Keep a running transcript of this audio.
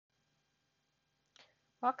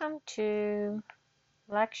Welcome to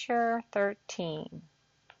Lecture 13.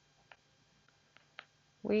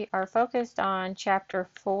 We are focused on Chapter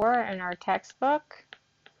 4 in our textbook.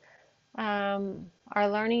 Our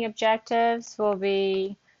learning objectives will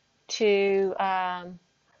be to,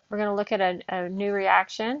 we're going to look at a new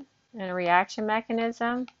reaction and a reaction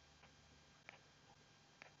mechanism.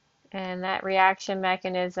 And that reaction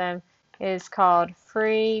mechanism is called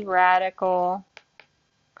free radical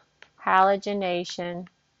halogenation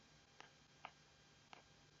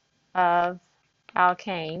of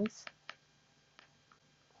alkanes.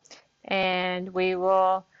 And we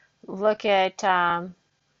will look at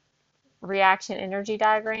reaction energy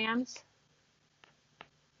diagrams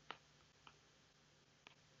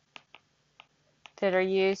that are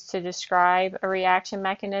used to describe a reaction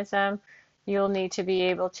mechanism. You'll need to be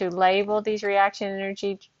able to label these reaction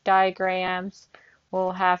energy diagrams.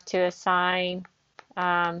 We'll have to assign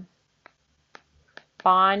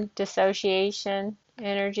bond dissociation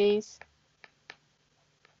energies.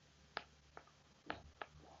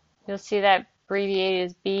 You'll see that abbreviated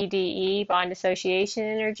as BDE, bond dissociation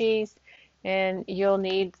energies, and you'll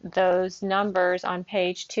need those numbers on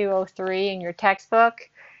page 203 in your textbook,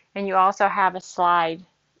 and you also have a slide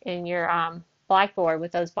in your Blackboard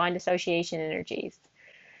with those bond dissociation energies.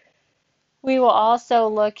 We will also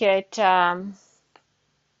look at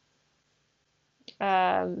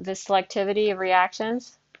the selectivity of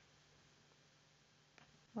reactions,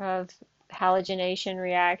 of halogenation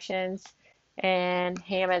reactions, and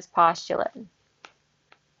Hammond's postulate.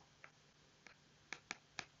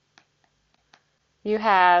 You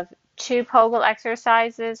have two Pogel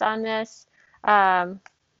exercises on this. Well,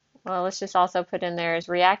 let's just also put in there as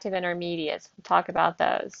reactive intermediates. We'll talk about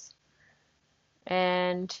those.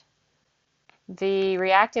 And the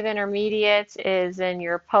reactive intermediates is in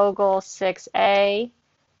your Pogel 6A,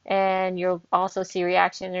 and you'll also see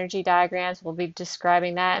reaction energy diagrams. We'll be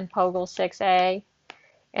describing that in Pogel 6A.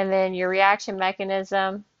 And then your reaction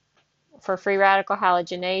mechanism for free radical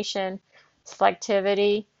halogenation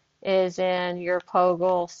selectivity is in your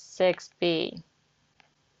Pogel 6B.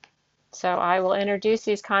 So I will introduce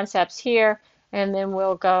these concepts here, and then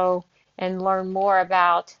we'll go and learn more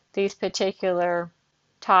about these particular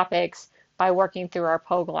topics by working through our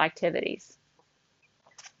Pogel activities.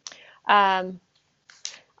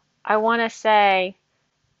 I want to say,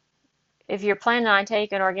 if you're planning on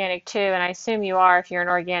taking Organic 2, and I assume you are if you're in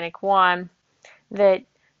Organic 1, that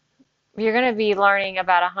you're going to be learning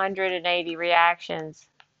about 180 reactions,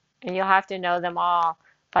 and you'll have to know them all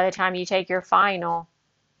by the time you take your final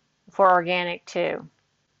for Organic 2.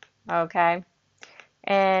 Okay?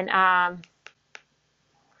 And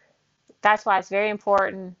that's why it's very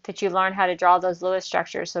important that you learn how to draw those Lewis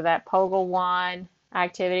structures, so that Pogel 1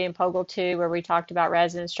 activity and Pogel 2, where we talked about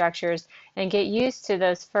resonance structures, and get used to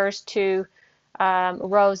those first two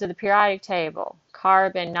rows of the periodic table: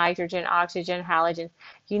 carbon, nitrogen, oxygen, halogen.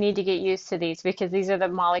 You need to get used to these because these are the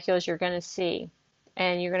molecules you're going to see,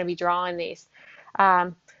 and you're going to be drawing these.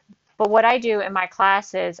 But what I do in my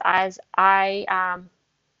classes is I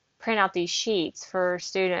print out these sheets for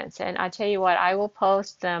students, and I tell you what, I will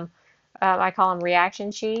post them. I call them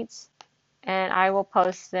reaction sheets, and I will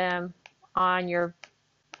post them on your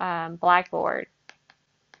Blackboard.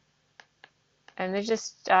 And they're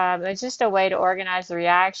just it's just a way to organize the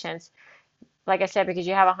reactions, like I said, because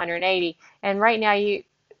you have 180. And right now you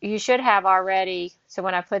should have already, so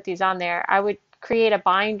when I put these on there, I would create a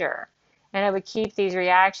binder, and I would keep these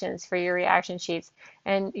reactions for your reaction sheets.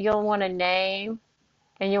 And you'll want to name,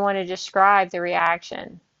 and you want to describe the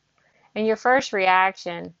reaction. And your first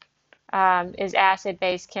reaction is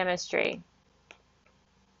acid-base chemistry.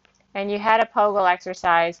 And you had a Pogel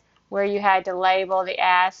exercise where you had to label the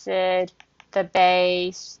acid, the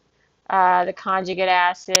base, the conjugate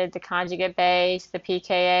acid, the conjugate base, the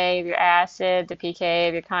pKa of your acid, the pKa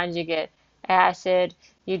of your conjugate acid.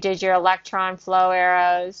 You did your electron flow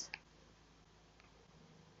arrows.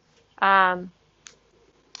 And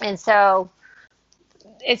so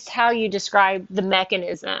it's how you describe the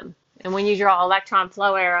mechanism. And when you draw electron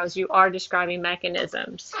flow arrows, you are describing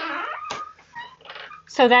mechanisms.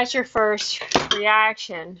 So that's your first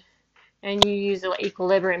reaction, and you use the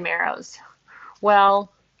equilibrium arrows.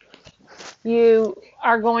 Well, you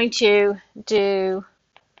are going to do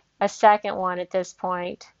a second one at this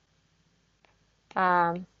point,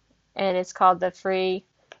 and it's called the free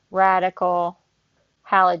radical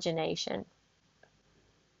halogenation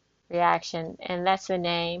reaction, and that's the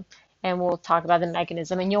name, and we'll talk about the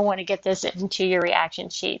mechanism, and you'll want to get this into your reaction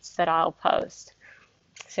sheets that I'll post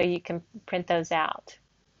so you can print those out.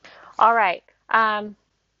 All right,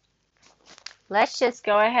 let's just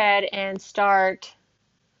go ahead and start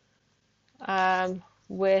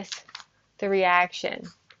with the reaction.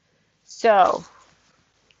 So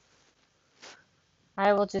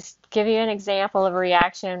I will just give you an example of a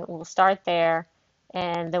reaction. We'll start there,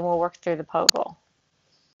 and then we'll work through the POGL.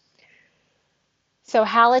 So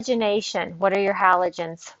halogenation, what are your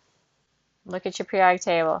halogens? Look at your periodic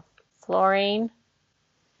table. Fluorine.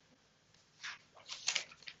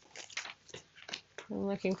 I'm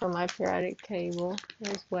looking for my periodic table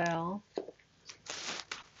as well.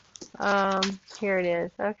 Here it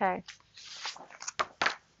is. Okay.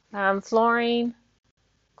 Fluorine,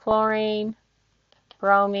 chlorine,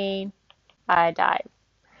 bromine, iodide.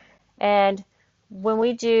 And when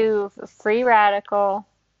we do free radical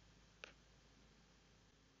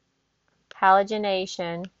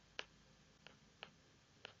halogenation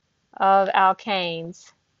of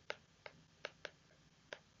alkanes,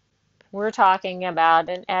 we're talking about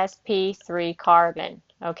an sp3 carbon.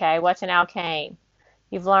 Okay, what's an alkane?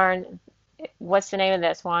 You've learned, what's the name of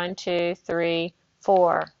this? 1, 2, 3,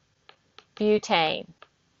 4. Butane.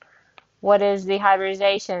 What is the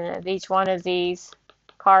hybridization of each one of these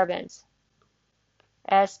carbons?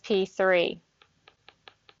 sp3.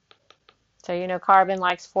 So you know carbon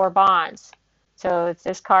likes 4 bonds. So if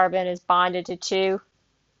this carbon is bonded to 2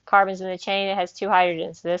 carbons in the chain, it has 2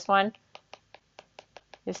 hydrogens. This one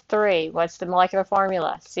is 3. What's the molecular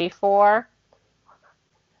formula? C4H10.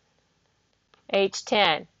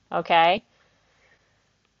 Okay?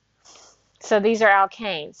 So these are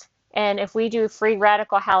alkanes. And if we do free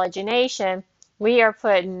radical halogenation, we are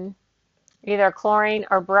putting either chlorine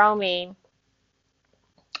or bromine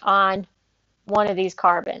on one of these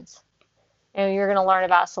carbons. And you're going to learn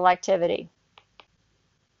about selectivity.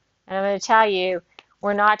 And I'm going to tell you,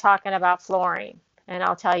 we're not talking about fluorine. And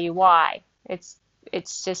I'll tell you why. It's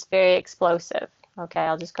just very explosive. Okay,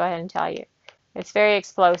 I'll just go ahead and tell you. It's very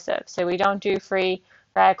explosive. So we don't do free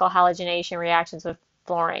radical halogenation reactions with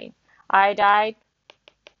fluorine. Iodide,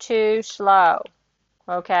 too slow.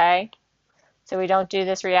 Okay, so we don't do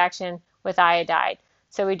this reaction with iodide.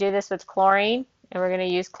 So we do this with chlorine, and we're going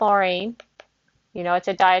to use chlorine. You know it's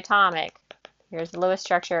a diatomic. Here's the Lewis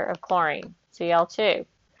structure of chlorine, Cl2.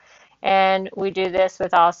 And we do this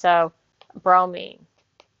with also bromine.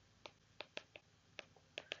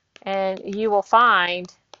 And you will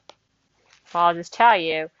find, well, I'll just tell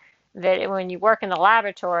you, that when you work in the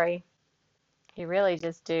laboratory, you really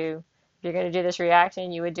just do, if you're going to do this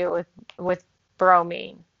reaction, you would do it with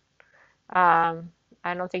bromine. I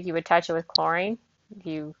don't think you would touch it with chlorine,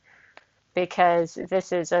 because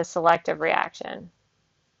this is a selective reaction.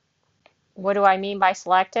 What do I mean by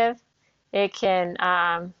selective? It can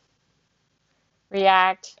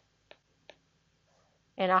react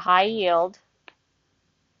in a high yield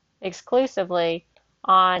exclusively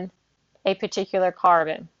on a particular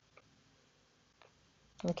carbon.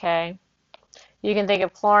 Okay, you can think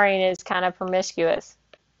of chlorine as kind of promiscuous.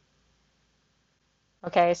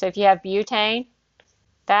 Okay, so if you have butane,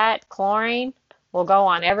 that chlorine will go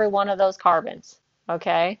on every one of those carbons.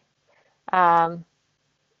 Okay, and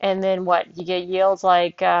then what? You get yields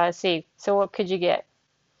like, see, so what could you get?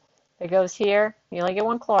 It goes here, you only get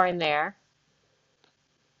one chlorine there.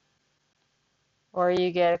 Or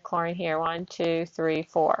you get a chlorine here, 1, 2, 3,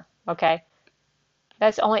 4. Okay,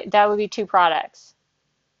 that would be 2 products.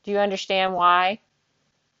 Do you understand why?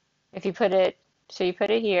 If you put it, so you put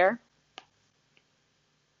it here.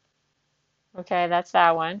 Okay, that's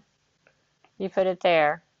that one. You put it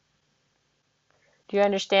there. Do you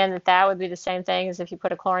understand that that would be the same thing as if you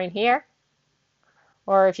put a chlorine here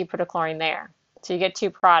or if you put a chlorine there? So you get 2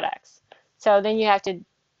 products. So then you have to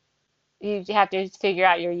figure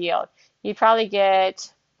out your yield. You'd probably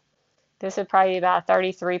get, this would probably be about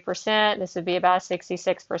 33%. This would be about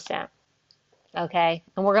 66%. Okay,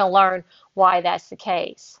 and we're going to learn why that's the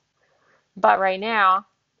case. But right now,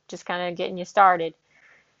 just kind of getting you started.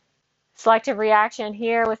 Selective reaction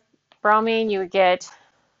here with bromine, you would get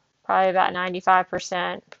probably about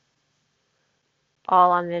 95%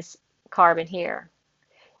 all on this carbon here.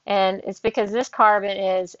 And it's because this carbon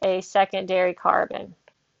is a secondary carbon.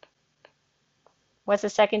 What's a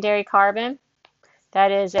secondary carbon?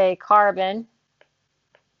 That is a carbon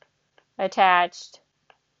attached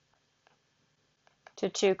to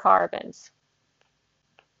 2 carbons.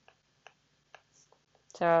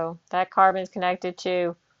 So that carbon is connected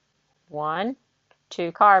to 1,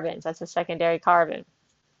 2 carbons. That's a secondary carbon.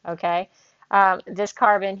 Okay. This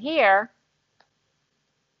carbon here,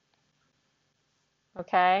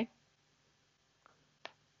 okay,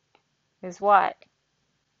 is what?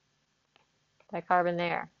 That carbon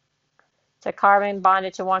there. It's a carbon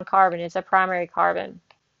bonded to 1 carbon. It's a primary carbon.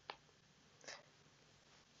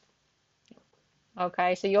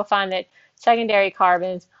 Okay, so you'll find that secondary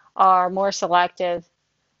carbons are more selective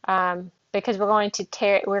because we're going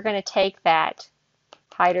to take that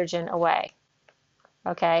hydrogen away.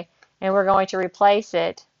 Okay, and we're going to replace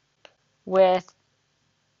it with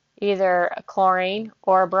either a chlorine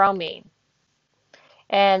or a bromine.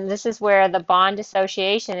 And this is where the bond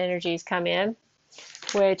dissociation energies come in,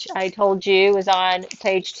 which I told you was on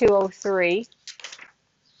page 203.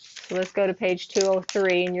 So let's go to page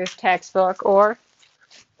 203 in your textbook, or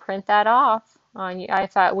print that off. I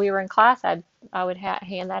thought we were in class, I would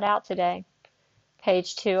hand that out today.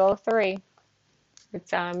 Page 203.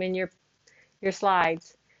 It's in your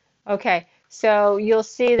slides. Okay, so you'll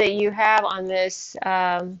see that you have on this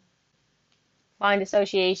bond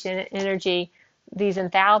dissociation energy these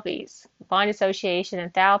enthalpies. Bond dissociation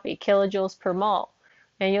enthalpy, kilojoules per mole.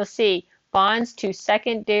 And you'll see bonds to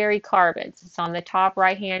secondary carbons. It's on the top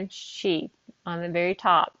right-hand sheet, on the very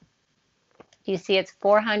top. You see it's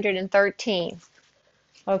 413.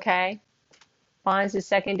 Okay, bonds to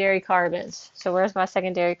secondary carbons. So where's my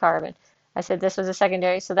secondary carbon? I said this was a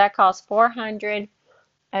secondary, so that costs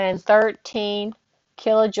 413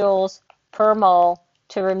 kilojoules per mole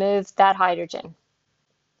to remove that hydrogen.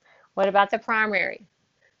 What about the primary?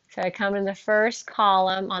 So I come in the first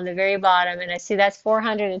column on the very bottom, and I see that's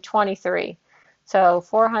 423. So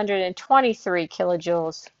 423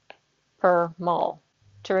 kilojoules per mole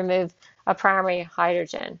to remove a primary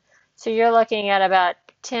hydrogen. So you're looking at about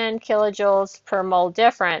 10 kilojoules per mole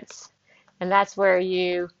difference, and that's where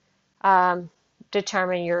you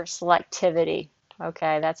determine your selectivity.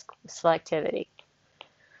 Okay, that's selectivity.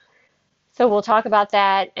 So we'll talk about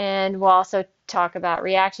that, and we'll also talk about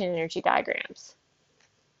reaction energy diagrams.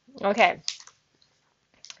 Okay,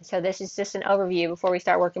 so this is just an overview before we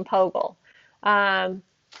start working POGL.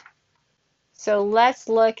 So let's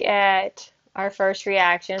look at our first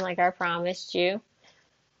reaction, like I promised you.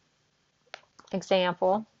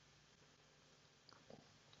 Example.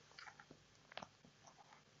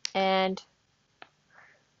 And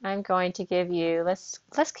I'm going to give you, let's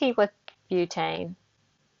keep with butane.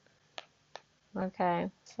 Okay,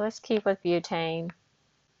 so let's keep with butane.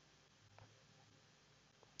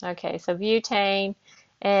 Okay, so butane,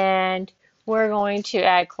 and we're going to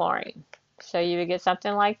add chlorine. So you would get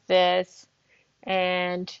something like this,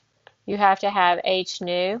 and you have to have H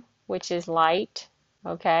nu, which is light,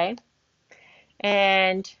 okay?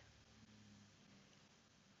 And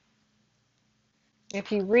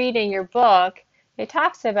if you read in your book, it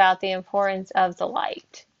talks about the importance of the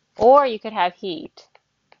light, or you could have heat.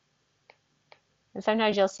 And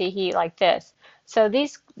sometimes you'll see heat like this. So the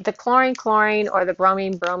chlorine-chlorine or the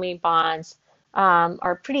bromine-bromine bonds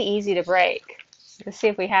are pretty easy to break. Let's see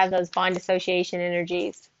if we have those bond dissociation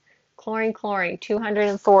energies. Chlorine-chlorine,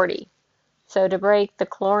 240. So to break the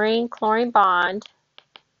chlorine-chlorine bond,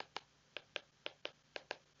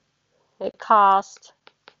 it costs,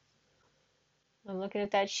 I'm looking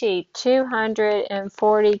at that sheet,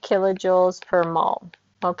 240 kilojoules per mole.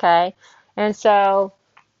 Okay, and so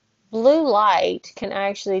blue light can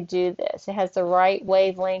actually do this. It has the right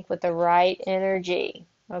wavelength with the right energy,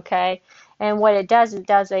 okay? And what it does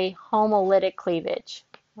a homolytic cleavage,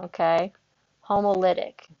 okay?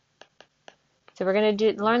 Homolytic. So we're going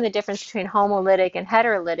to learn the difference between homolytic and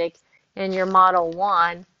heterolytic in your Model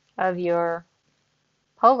 1 of your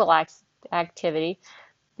POGL activity.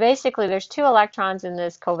 Basically, there's two electrons in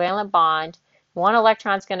this covalent bond. One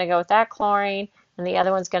electron's going to go with that chlorine, and the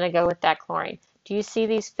other one's going to go with that chlorine. Do you see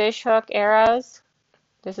these fishhook arrows?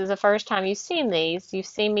 This is the first time you've seen these. You've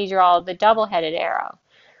seen me draw the double-headed arrow.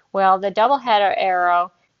 Well, the double-headed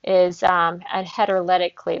arrow is a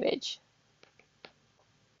heterolytic cleavage.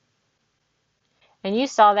 And you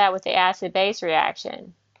saw that with the acid-base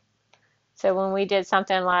reaction. So when we did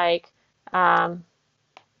something like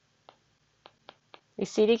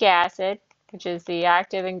acetic acid, which is the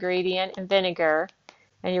active ingredient in vinegar,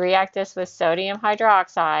 and you react this with sodium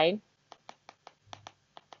hydroxide,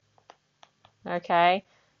 okay,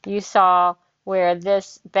 you saw where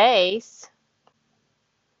this base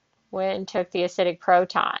went and took the acidic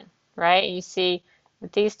proton, right? And you see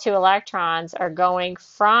that these two electrons are going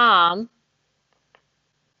from,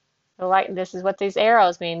 this is what these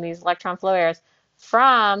arrows mean, these electron flow arrows,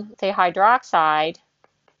 from the hydroxide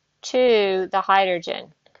to the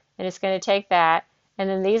hydrogen. And it's going to take that, and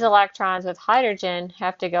then these electrons with hydrogen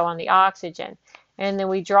have to go on the oxygen. And then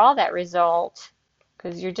we draw that result,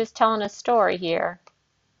 because you're just telling a story here.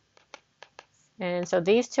 And so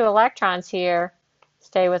these two electrons here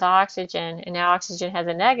stay with oxygen, and now oxygen has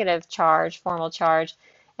a negative charge, formal charge,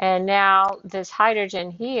 and now this hydrogen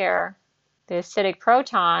here, the acidic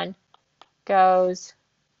proton, goes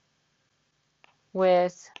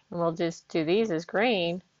with, and we'll just do these as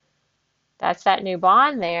green, that's that new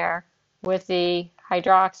bond there with the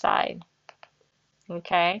hydroxide,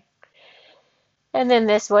 okay? And then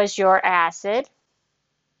this was your acid,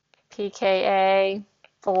 pKa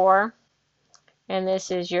 4, and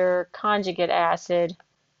this is your conjugate acid,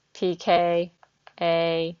 pKa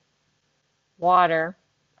water,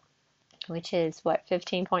 which is what,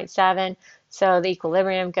 15.7. So the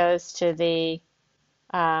equilibrium goes to the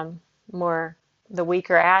the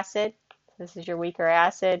weaker acid. This is your weaker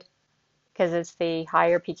acid because it's the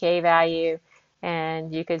higher pK value,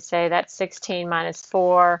 and you could say that's 16 minus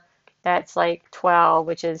 4, that's like 12,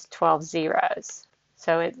 which is 12 zeros.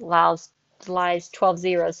 So it lies 12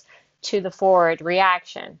 zeros to the forward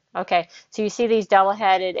reaction. Okay, so you see these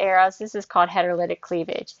double-headed arrows. This is called heterolytic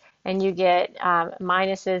cleavage, and you get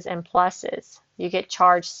minuses and pluses. You get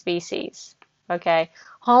charged species. Okay,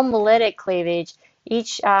 homolytic cleavage,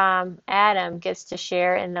 each atom gets to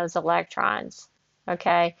share in those electrons.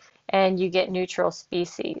 Okay, and you get neutral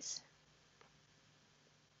species.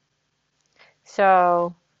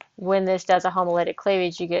 So when this does a homolytic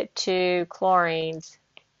cleavage, you get 2 chlorines,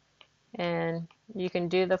 and you can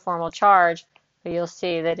do the formal charge, but you'll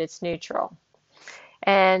see that it's neutral.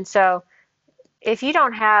 And so if you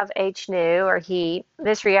don't have H nu or heat,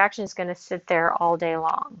 this reaction is going to sit there all day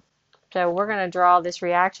long. So we're going to draw this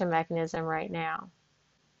reaction mechanism right now.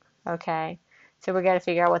 Okay, so we're going to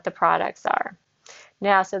figure out what the products are.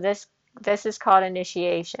 Now, so this is called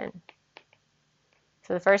initiation.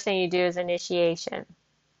 So the first thing you do is initiation.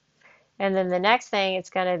 And then the next thing, it's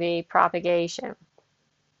going to be propagation.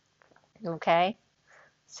 Okay,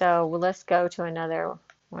 so let's go to another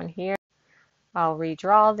one here. I'll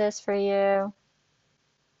redraw this for you.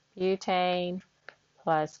 Butane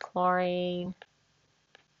plus chlorine,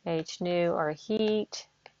 H nu or heat.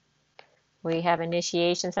 We have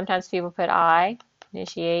initiation. Sometimes people put I,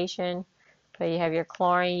 initiation, but you have your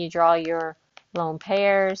chlorine. You draw your lone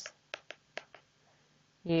pairs.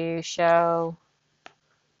 You show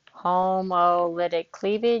homolytic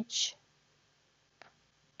cleavage.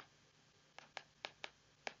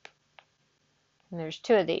 And there's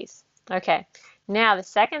 2 of these. Okay, now the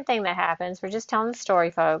second thing that happens, we're just telling the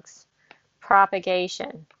story, folks,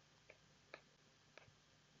 propagation.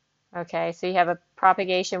 Okay, so you have a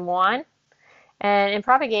propagation 1, and in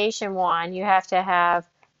propagation 1, you have to have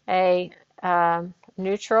a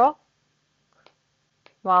neutral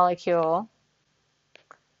molecule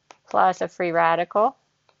plus a free radical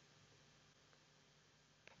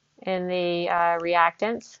in the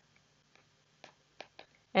reactants.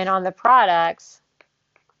 And on the products,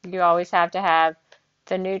 you always have to have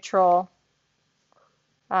the neutral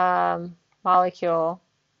molecule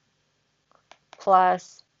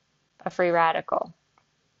plus a free radical.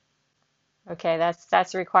 Okay,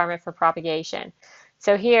 that's a requirement for propagation.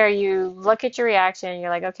 So here you look at your reaction, you're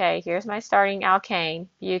like, okay, here's my starting alkane,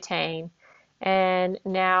 butane, and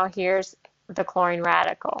now here's the chlorine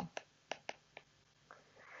radical.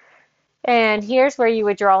 And here's where you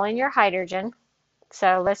would draw in your hydrogen.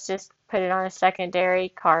 So let's just put it on a secondary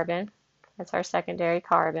carbon. That's our secondary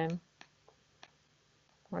carbon.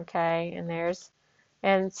 Okay,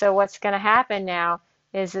 and so what's going to happen now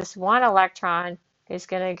is this one electron is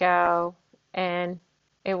going to go and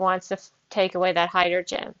it wants to take away that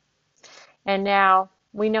hydrogen. And now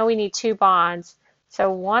we know we need 2 bonds.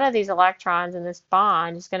 So one of these electrons in this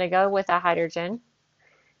bond is going to go with a hydrogen,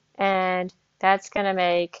 and that's going to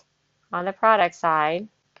make, on the product side,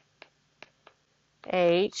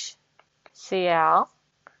 HCl.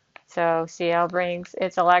 So Cl brings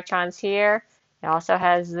its electrons here. It also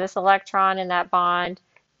has this electron in that bond,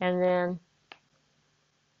 and then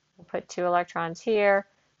we'll put 2 electrons here,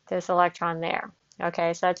 this electron there.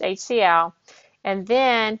 Okay, so that's HCl. And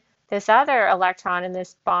then this other electron in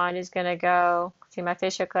this bond is going to go, see my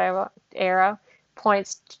fishhook arrow,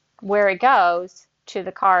 points where it goes to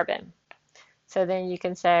the carbon. So then you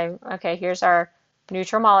can say, okay, here's our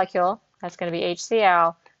neutral molecule, that's going to be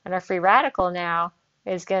HCl, and our free radical now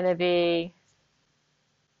is going to be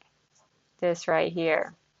this right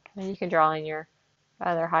here. And you can draw in your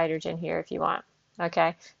other hydrogen here if you want.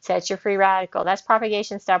 Okay, so that's your free radical. That's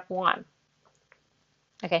propagation step 1.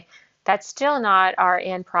 Okay, that's still not our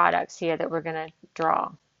end products here that we're going to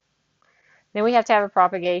draw. Then we have to have a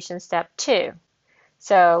propagation step 2.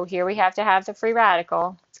 So here we have to have the free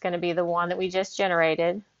radical. It's going to be the one that we just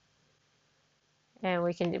generated. And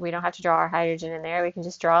we don't have to draw our hydrogen in there. We can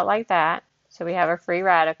just draw it like that. So we have a free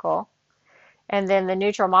radical. And then the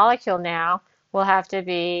neutral molecule now will have to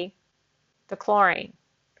be the chlorine.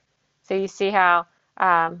 So you see how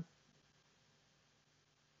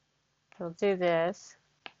we'll do this.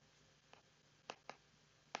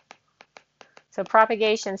 So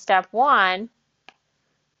propagation step 1,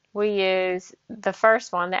 we use the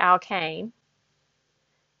first one, the alkane.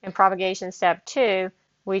 In propagation step 2,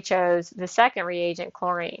 we chose the second reagent,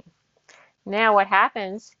 chlorine. Now what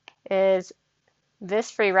happens is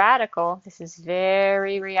this free radical, this is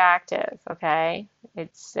very reactive, okay?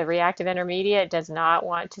 It's a reactive intermediate. It does not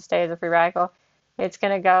want to stay as a free radical. It's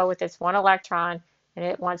going to go with its one electron, and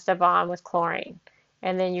it wants to bond with chlorine.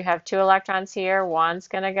 And then you have 2 electrons here. One's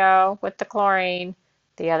going to go with the chlorine.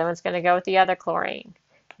 The other one's going to go with the other chlorine.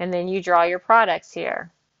 And then you draw your products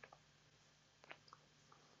here.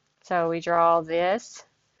 So we draw this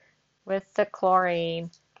with the chlorine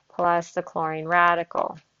plus the chlorine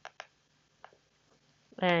radical.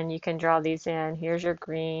 And you can draw these in. Here's your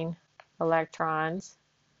green electrons.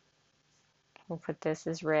 We'll put this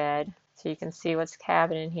as red so you can see what's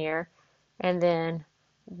happening here. And then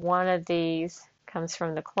one of these comes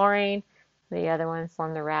from the chlorine, the other one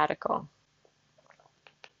from the radical.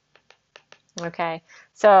 Okay,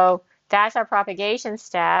 so that's our propagation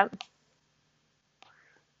step.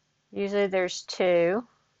 Usually there's 2.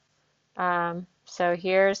 So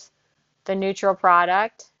here's the neutral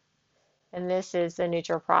product, and this is the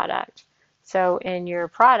neutral product. So in your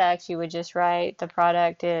product, you would just write the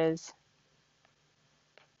product is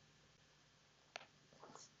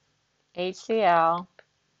HCl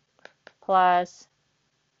plus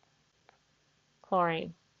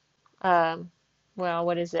chlorine. Well,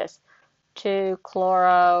 what is this?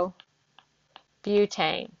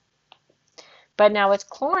 2-chlorobutane. But now with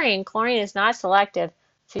chlorine, chlorine is not selective,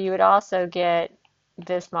 so you would also get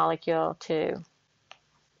this molecule too.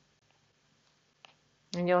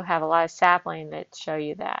 And you'll have a lot of sapling that show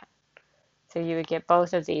you that. So you would get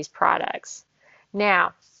both of these products.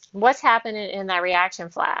 Now, what's happening in that reaction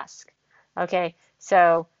flask? Okay,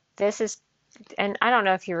 so this is, and I don't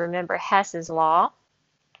know if you remember Hess's law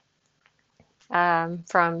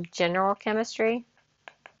from general chemistry,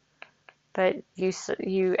 but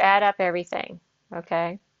you add up everything,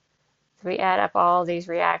 okay? So we add up all these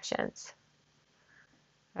reactions,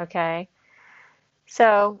 okay?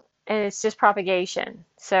 So, and it's just propagation.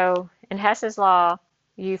 So in Hess's law,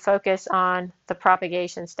 you focus on the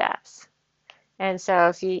propagation steps. And so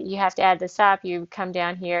if you have to add this up, you come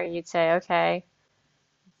down here and you'd say, okay,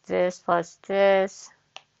 this plus this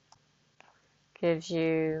gives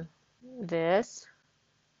you this,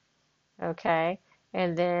 okay,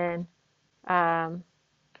 and then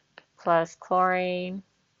plus chlorine.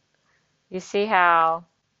 You see how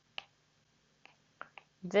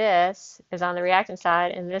this is on the reactant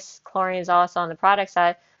side and this chlorine is also on the product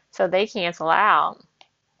side, so they cancel out,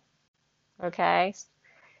 okay?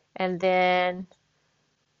 And then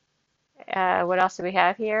what else do we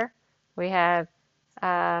have here? We have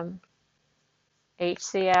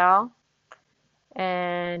HCl,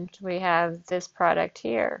 and we have this product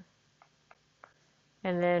here.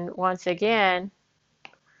 And then once again,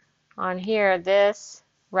 on here, this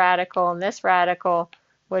radical and this radical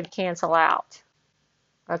would cancel out.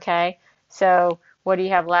 Okay, so what do you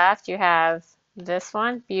have left? You have this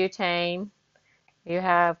one, butane, you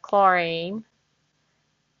have chlorine,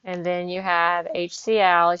 and then you have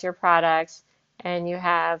HCl as your products, and you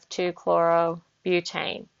have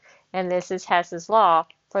 2-chlorobutane. And this is Hess's law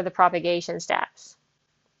for the propagation steps.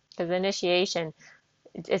 Because the initiation,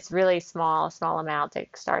 it's really small amount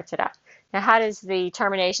that starts it up. Now, how does the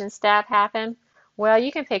termination step happen? Well,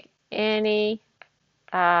 you can pick any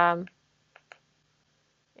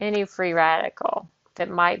free radical that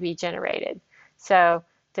might be generated. So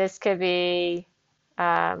this could be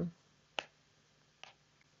a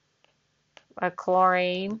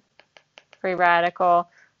chlorine free radical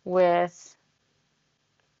with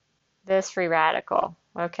this free radical,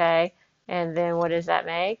 okay? And then what does that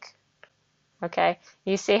make? Okay,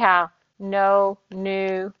 you see how no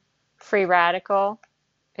new free radical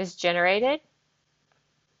is generated?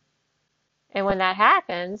 And when that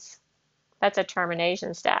happens, that's a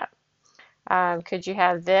termination step. Could you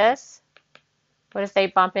have this? What if they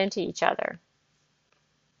bump into each other?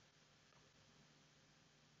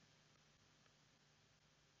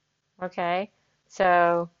 Okay,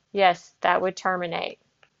 so yes, that would terminate.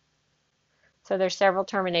 So there's several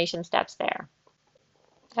termination steps there.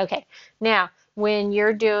 Okay, now when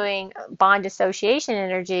you're doing bond dissociation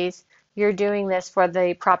energies, you're doing this for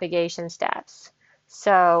the propagation steps.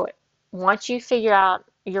 So once you figure out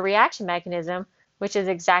your reaction mechanism, which is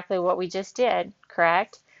exactly what we just did,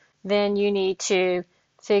 correct? Then you need to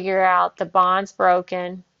figure out the bonds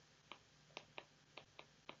broken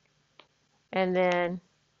and then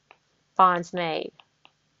bonds made.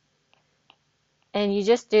 And you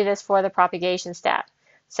just do this for the propagation step.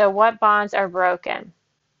 So what bonds are broken?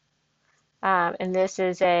 And this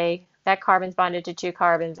is that carbon's bonded to two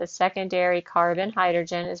carbons. A secondary carbon,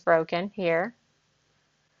 hydrogen, is broken here.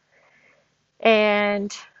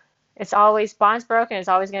 And it's always, bonds broken is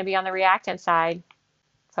always going to be on the reactant side,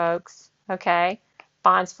 folks. Okay?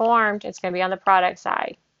 Bonds formed, it's going to be on the product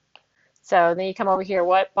side. So then you come over here,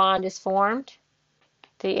 what bond is formed?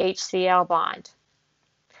 The HCl bond.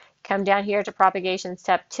 Come down here to propagation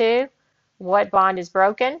step 2. What bond is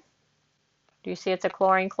broken? Do you see it's a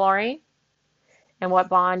chlorine-chlorine? And what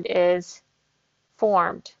bond is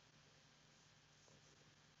formed?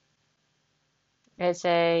 It's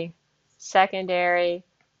a secondary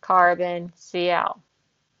carbon Cl.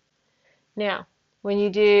 Now, when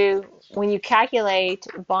you calculate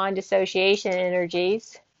bond dissociation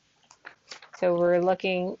energies, so we're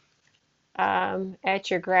looking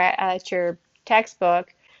at your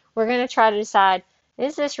textbook, we're going to try to decide,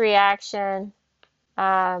 is this reaction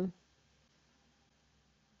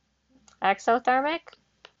exothermic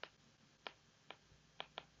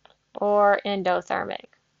or endothermic?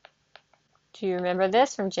 Do you remember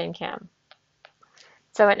this from Gen Chem?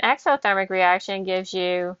 So an exothermic reaction gives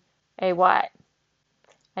you a what?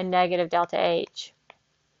 A negative delta H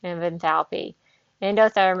of enthalpy.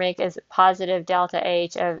 Endothermic is positive delta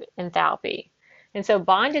H of enthalpy. And so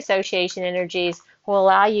bond dissociation energies will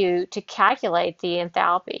allow you to calculate the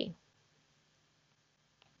enthalpy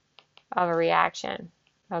of a reaction.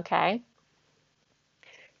 Okay?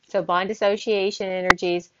 So bond dissociation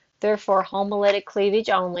energies, they're for homolytic cleavage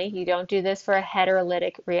only. You don't do this for a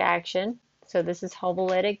heterolytic reaction. So this is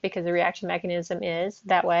homolytic because the reaction mechanism is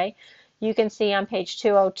that way. You can see on page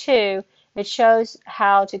 202, it shows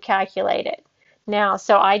how to calculate it. Now,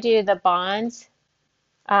 so I do the bonds.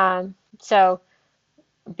 So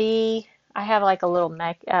I have like a little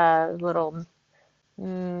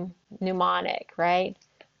mnemonic, right?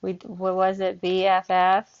 What was it?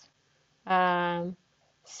 BFF.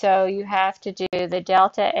 So you have to do the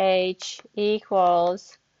delta H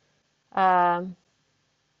equals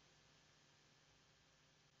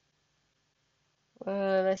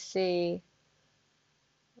let's see,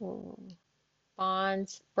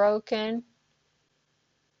 bonds broken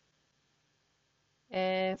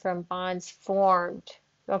and from bonds formed.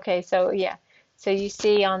 Okay, so yeah, so you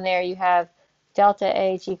see on there you have delta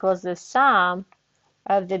H equals the sum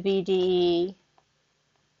of the BDE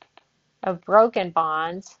of broken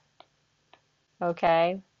bonds,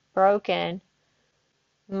 okay, broken,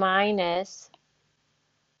 minus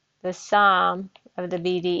the sum of the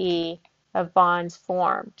BDE of bonds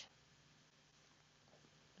formed.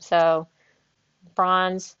 So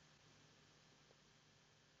bonds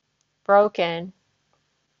broken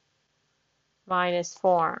minus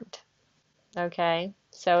formed. Okay,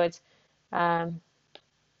 so it's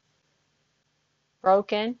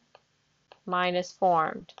broken minus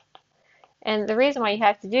formed. And the reason why you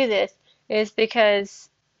have to do this is because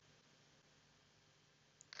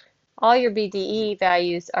all your BDE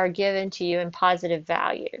values are given to you in positive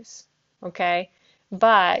values. Okay,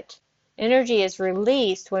 but energy is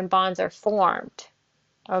released when bonds are formed.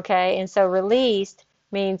 Okay, and so released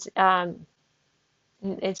means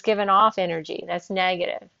it's given off energy. That's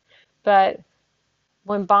negative. But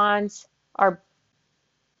when bonds are,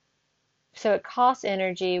 so it costs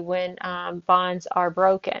energy when bonds are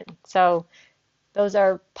broken. So those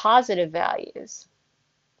are positive values.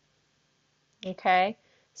 Okay,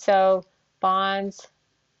 so bonds,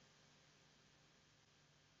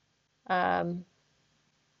 so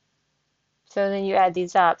then you add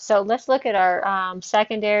these up. So let's look at our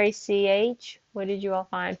secondary CH. What did you all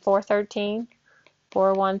find? 413,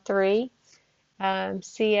 413.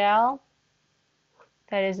 Cl,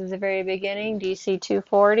 that is at the very beginning. Do you see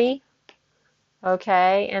 240?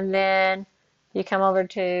 Okay, and then you come over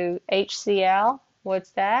to HCl. What's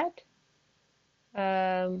that?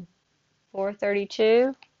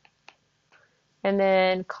 432. And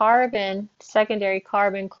then carbon, secondary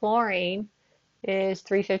carbon chlorine is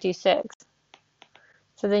 356.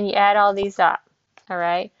 So then you add all these up, all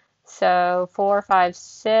right? So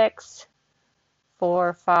 456,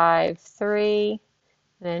 453, and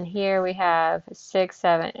then here we have 6,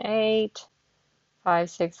 7, 8, 5,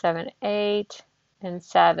 6, 7, 8, and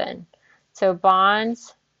 7. So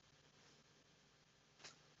bonds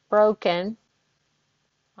broken,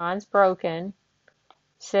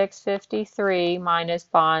 653 minus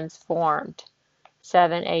bonds formed,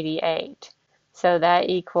 788. So that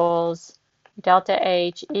equals, delta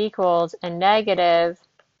H equals a negative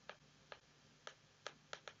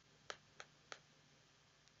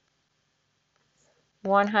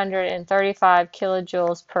 135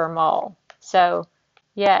 kilojoules per mole. So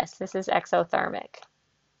yes, this is exothermic.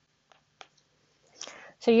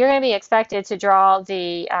 So you're going to be expected to draw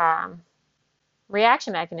the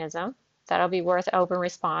reaction mechanism. That'll be worth open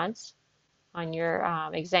response on your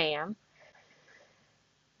exam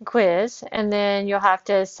quiz, and then you'll have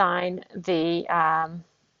to assign the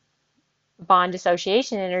bond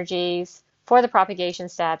dissociation energies for the propagation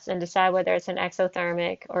steps and decide whether it's an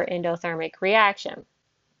exothermic or endothermic reaction.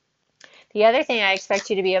 The other thing I expect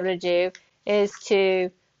you to be able to do is to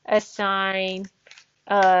assign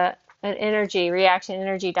an reaction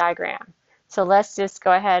energy diagram. So let's just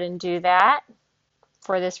go ahead and do that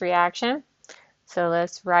for this reaction. So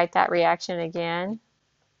let's write that reaction again.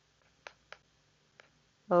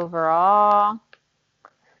 Overall.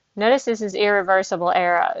 Notice this is irreversible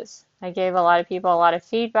arrows. I gave a lot of people a lot of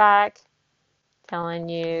feedback telling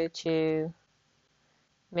you to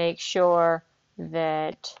make sure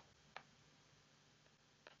that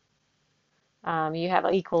you have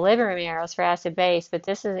equilibrium arrows for acid base, but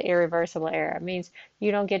this is an irreversible arrow. It means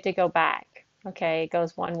you don't get to go back. Okay, it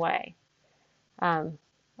goes one way. All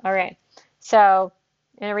right, so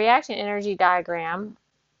in a reaction energy diagram,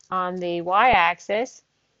 on the y-axis,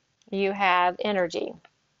 you have energy.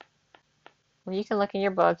 Well, you can look in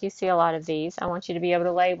your book, you see a lot of these. I want you to be able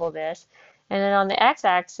to label this. And then on the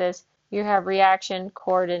x-axis, you have reaction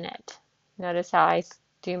coordinate. Notice how I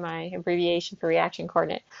do my abbreviation for reaction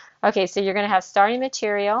coordinate. Okay, so you're going to have starting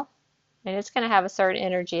material, and it's going to have a certain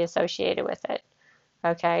energy associated with it.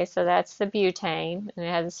 Okay, so that's the butane, and it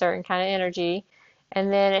has a certain kind of energy.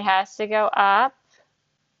 And then it has to go up.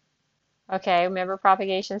 Okay, remember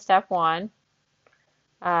propagation step 1.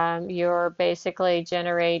 You're basically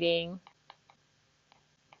generating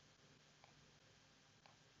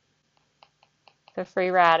the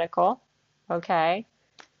free radical. Okay.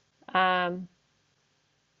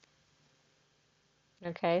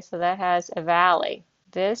 Okay, so that has a valley.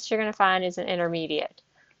 This you're going to find is an intermediate.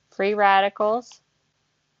 Free radicals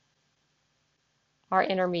are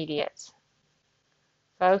intermediates.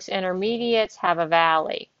 Folks, intermediates have a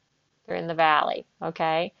valley. They're in the valley,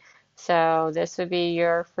 okay? So this would be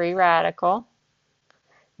your free radical.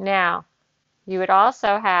 Now, you would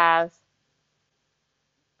also have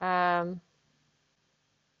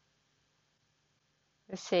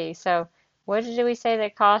let's see, so what did we say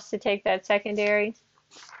that costs to take that secondary?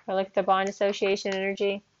 Or look at the bond association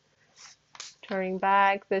energy. Turning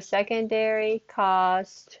back, the secondary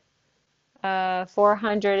cost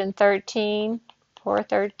 413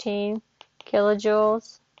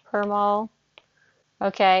 kilojoules per mole.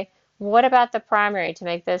 Okay, what about the primary to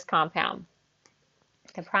make this compound?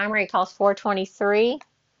 The primary costs 423.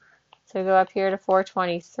 So go up here to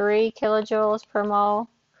 423 kilojoules per mole.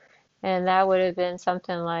 And that would have been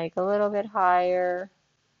something like a little bit higher.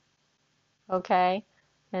 Okay,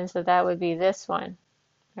 and so that would be this one.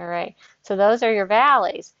 All right, so those are your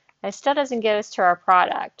valleys. That still doesn't get us to our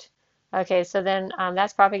product. Okay, so then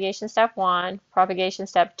that's propagation step 1. Propagation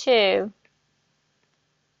step 2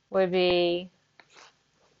 would be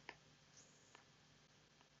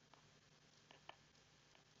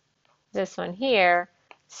this one here.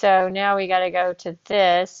 So now we got to go to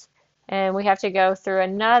this, and we have to go through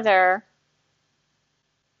another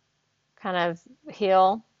kind of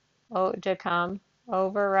hill to come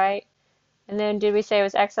over, right? And then did we say it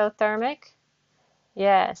was exothermic?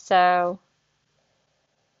 Yeah, so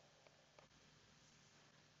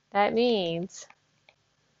that means,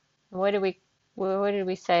 what did we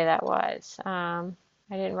say that was? I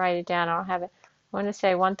didn't write it down. I don't have it. I want to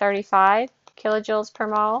say 135 kilojoules per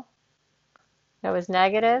mole. That was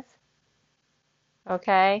negative.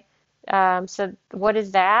 Okay. So what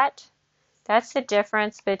is that? That's the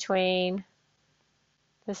difference between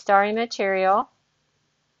the starting material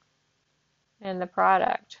and the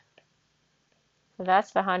product. So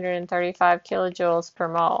that's the 135 kilojoules per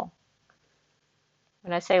mole.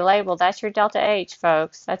 When I say label, that's your delta H,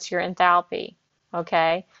 folks. That's your enthalpy,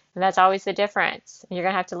 okay? And that's always the difference. You're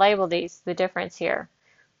going to have to label the difference here.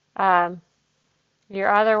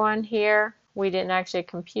 Your other one here, we didn't actually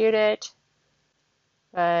compute it,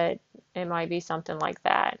 but it might be something like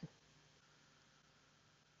that.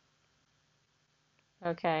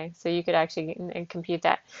 Okay, so you could actually compute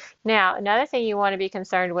that. Now, another thing you want to be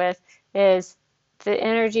concerned with is the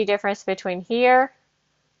energy difference between here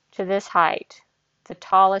to this height, the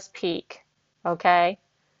tallest peak, okay?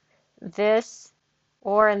 This,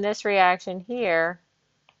 or in this reaction here,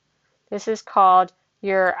 this is called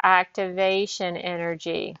your activation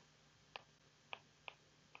energy,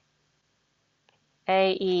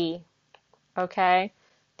 AE, okay?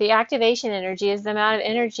 The activation energy is the amount of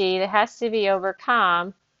energy that has to be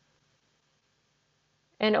overcome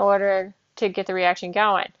in order to get the reaction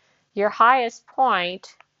going. Your highest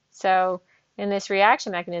point, so in this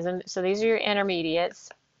reaction mechanism, so these are your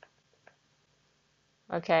intermediates.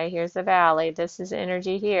 Okay, here's the valley. This is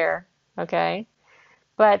energy here. Okay,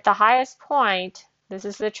 but the highest point, this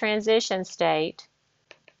is the transition state.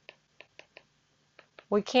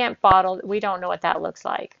 We can't bottle, we don't know what that looks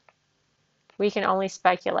like. We can only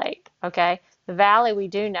speculate. Okay, the valley we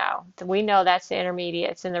do know. We know that's the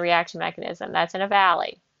intermediates in the reaction mechanism. That's in a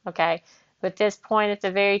valley. Okay, but this point at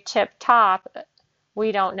the very tip top,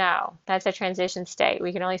 we don't know. That's a transition state.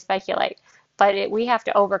 We can only speculate. But we have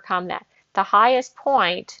to overcome that. The highest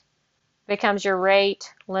point becomes your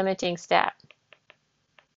rate limiting step.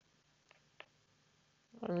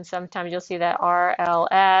 And sometimes you'll see that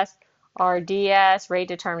RLS, RDS, rate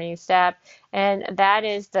determining step, and that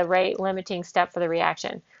is the rate limiting step for the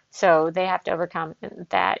reaction. So they have to overcome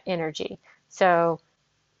that energy. So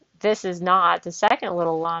this is not, the second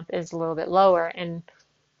little lump is a little bit lower, and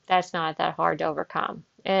that's not that hard to overcome.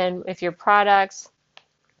 And if your products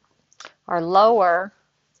are lower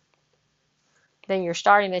than your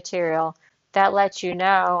starting material, that lets you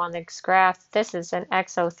know on this graph this is an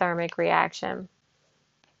exothermic reaction.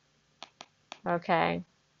 Okay.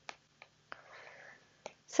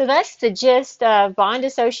 So that's the gist of bond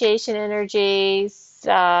dissociation energies,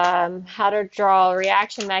 how to draw a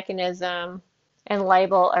reaction mechanism, and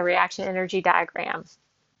label a reaction energy diagram.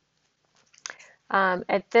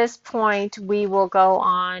 At this point, we will go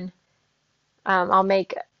on, I'll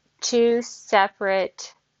make 2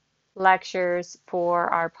 separate lectures for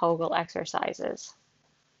our POGIL exercises.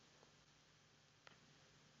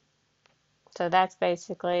 So that's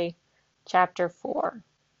basically chapter 4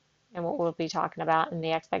 and what we'll be talking about in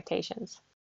the expectations.